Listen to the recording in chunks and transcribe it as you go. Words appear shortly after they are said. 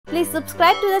Please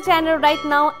subscribe to the channel right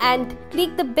now and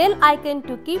click the bell icon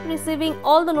to keep receiving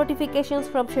all the notifications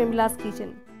from Sharmila's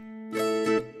Kitchen.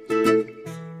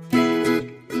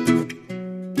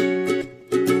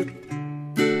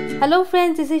 Hello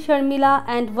friends, this is Sharmila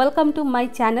and welcome to my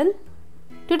channel.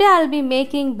 Today I'll be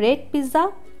making bread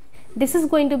pizza. This is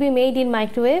going to be made in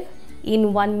microwave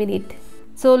in 1 minute.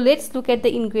 So let's look at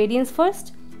the ingredients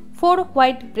first. 4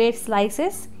 white bread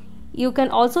slices. You can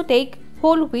also take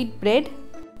whole wheat bread.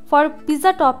 For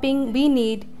pizza topping we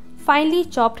need finely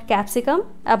chopped capsicum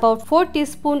about 4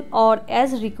 teaspoons or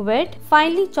as required,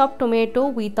 finely chopped tomato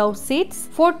without seeds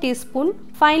 4 teaspoons,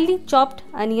 finely chopped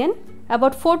onion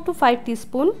about 4 to 5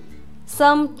 teaspoons,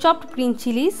 some chopped green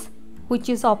chilies which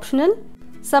is optional,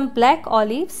 some black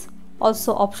olives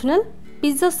also optional,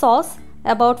 pizza sauce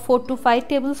about 4 to 5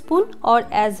 tablespoons or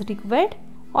as required,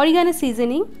 oregano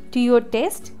seasoning to your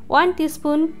taste, 1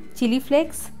 teaspoon chili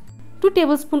flakes, 2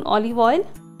 tablespoons olive oil,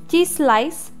 cheese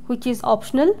slice which is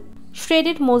optional,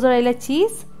 shredded mozzarella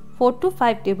cheese 4 to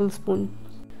 5 tablespoons.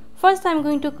 First I am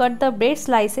going to cut the bread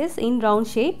slices in round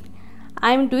shape.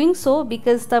 I am doing so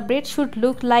because the bread should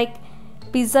look like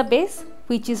pizza base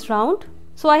which is round.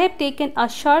 So I have taken a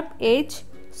sharp edge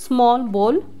small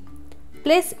bowl,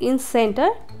 place in center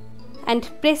and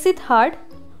press it hard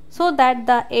so that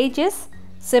the edges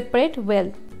separate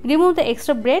well. Remove the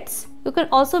extra breads. You can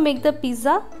also make the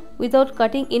pizza without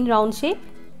cutting in round shape.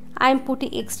 I am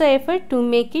putting extra effort to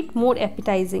make it more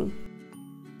appetizing.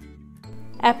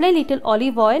 Apply little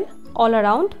olive oil all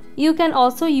around. You can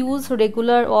also use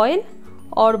regular oil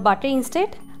or butter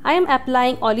instead. I am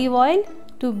applying olive oil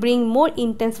to bring more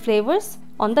intense flavors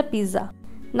on the pizza.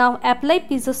 Now apply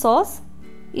pizza sauce.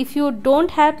 If you don't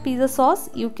have pizza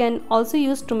sauce, you can also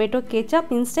use tomato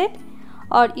ketchup instead,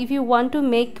 or if you want to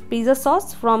make pizza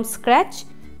sauce from scratch,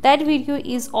 that video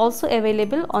is also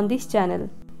available on this channel.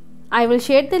 I will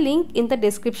share the link in the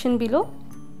description below.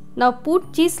 Now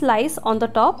put cheese slice on the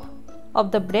top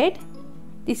of the bread.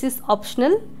 This is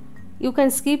optional. You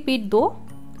can skip it though.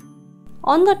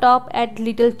 On the top add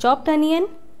little chopped onion,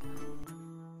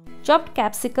 chopped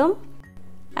capsicum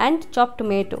and chopped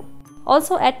tomato.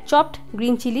 Also add chopped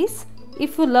green chilies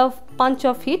if you love punch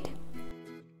of heat.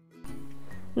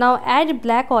 Now add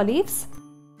black olives.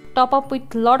 Top up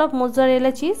with lot of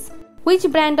mozzarella cheese. Which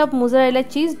brand of mozzarella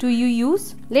cheese do you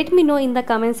use? Let me know in the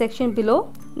comment section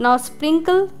below. Now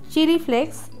sprinkle chili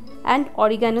flakes and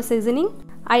oregano seasoning.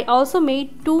 I also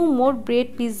made 2 more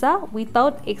bread pizza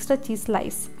without extra cheese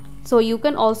slice. So you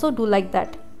can also do like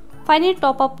that. Finally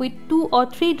top up with 2 or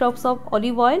 3 drops of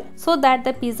olive oil so that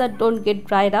the pizza don't get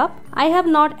dried up. I have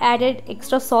not added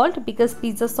extra salt because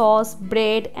pizza sauce,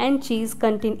 bread and cheese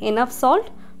contain enough salt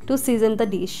to season the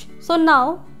dish. So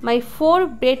now my 4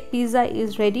 bread pizza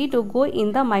is ready to go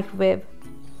in the microwave.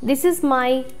 This is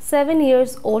my 7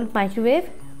 years old microwave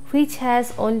which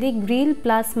has only grill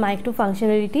plus micro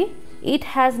functionality. It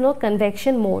has no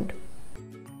convection mode.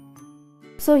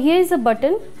 So here is a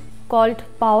button called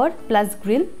power plus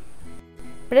grill.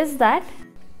 Press that.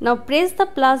 Now press the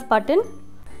plus button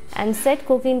and set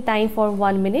cooking time for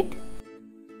 1 minute.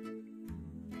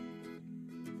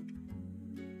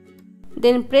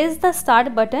 Then press the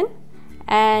start button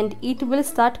and it will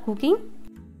start cooking.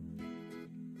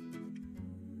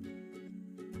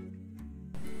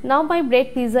 Now my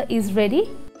bread pizza is ready.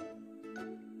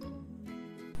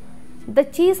 The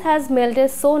cheese has melted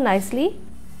so nicely.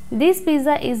 This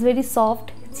pizza is very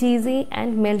soft, cheesy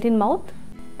and melt in mouth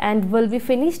and will be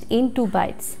finished in 2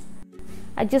 bites.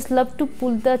 I just love to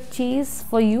pull the cheese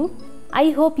for you.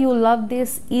 I hope you love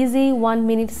this easy 1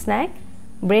 minute snack,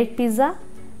 bread pizza.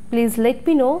 Please let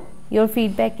me know your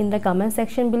feedback in the comment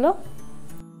section below.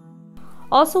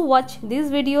 Also watch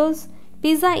these videos,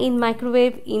 pizza in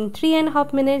microwave in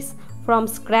 3.5 minutes from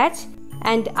scratch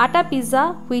and atta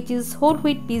pizza which is whole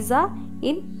wheat pizza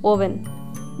in oven.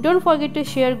 Don't forget to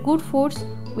share good foods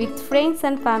with friends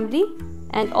and family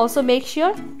and also make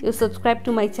sure you subscribe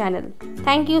to my channel.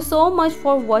 Thank you so much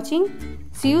for watching.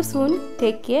 See you soon.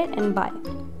 Take care and bye.